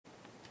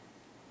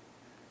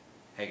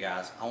Hey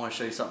guys, I want to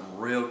show you something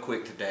real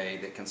quick today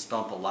that can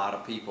stump a lot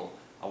of people.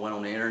 I went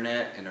on the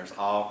internet and there's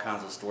all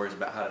kinds of stories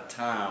about how to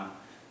time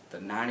the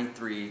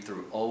 93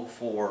 through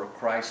 04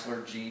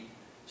 Chrysler Jeep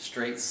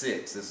straight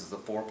 6. This is the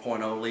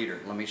 4.0 liter.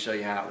 Let me show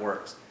you how it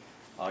works.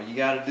 All you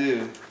got to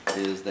do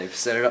is, they've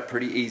set it up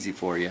pretty easy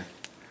for you.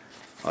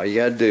 All you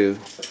got to do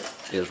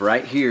is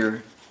right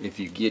here, if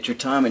you get your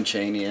timing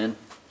chain in,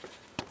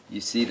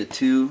 you see the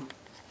two,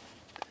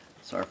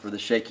 sorry for the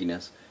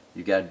shakiness,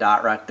 you got a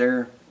dot right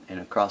there, and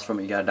across from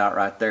it you got a dot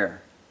right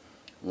there.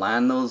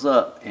 Line those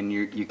up and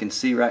you can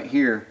see right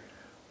here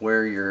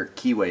where your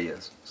keyway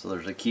is. So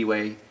there's a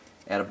keyway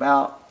at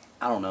about,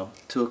 I don't know,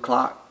 2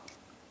 o'clock,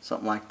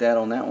 something like that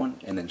on that one,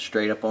 and then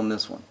straight up on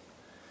this one.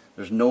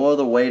 There's no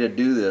other way to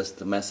do this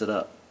to mess it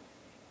up.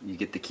 You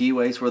get the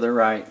keyways where they're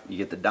right, you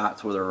get the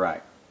dots where they're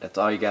right. That's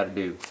all you got to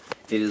do.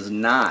 It is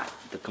not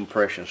the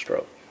compression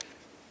stroke.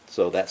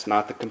 So that's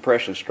not the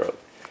compression stroke.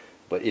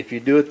 But if you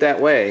do it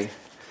that way,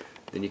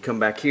 then you come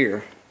back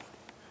here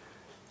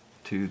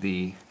to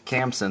the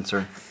cam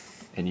sensor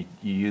and you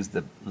use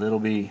the little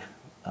bitty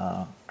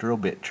drill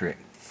bit trick.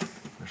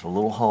 There's a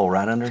little hole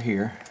right under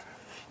here,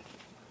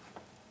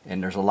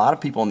 and there's a lot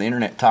of people on the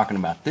internet talking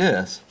about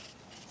this.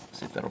 Let's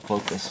see if that'll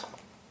focus.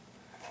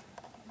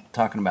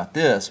 Talking about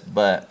this,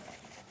 but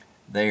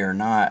they are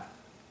not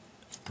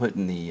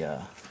putting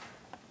the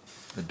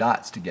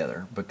dots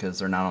together because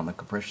they're not on the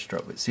compression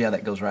stroke. But see how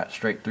that goes right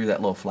straight through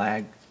that little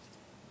flag?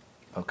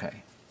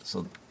 Okay,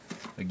 so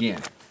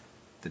again,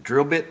 the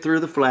drill bit through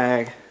the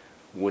flag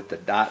with the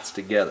dots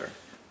together.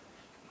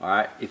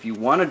 Alright, if you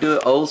want to do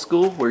it old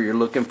school where you're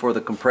looking for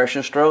the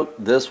compression stroke,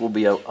 this will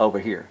be over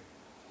here.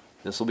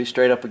 This will be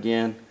straight up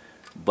again,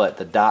 but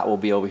the dot will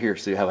be over here.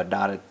 So you have a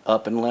dotted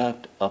up and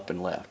left,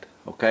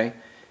 okay?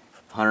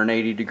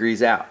 180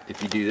 degrees out.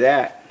 If you do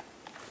that,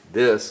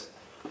 this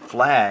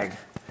flag,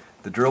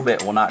 the drill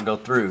bit will not go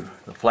through.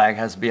 The flag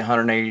has to be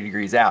 180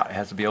 degrees out. It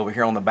has to be over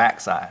here on the back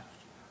side.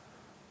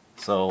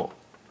 So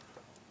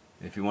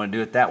if you want to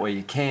do it that way,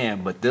 you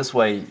can, but this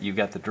way you've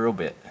got the drill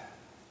bit,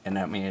 and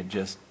I mean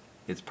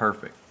it's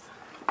perfect.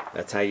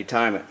 That's how you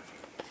time it.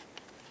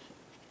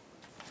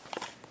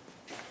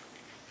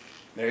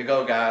 There you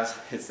go, guys.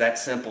 It's that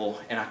simple,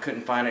 and I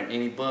couldn't find it in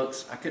any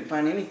books. I couldn't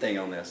find anything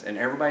on this, and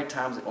everybody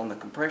times it on the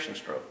compression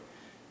stroke.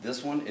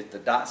 This one, if the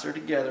dots are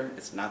together,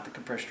 it's not the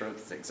compression stroke,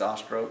 it's the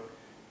exhaust stroke.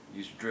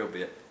 Use your drill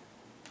bit.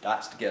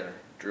 Dots together,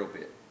 drill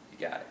bit. You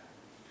got it.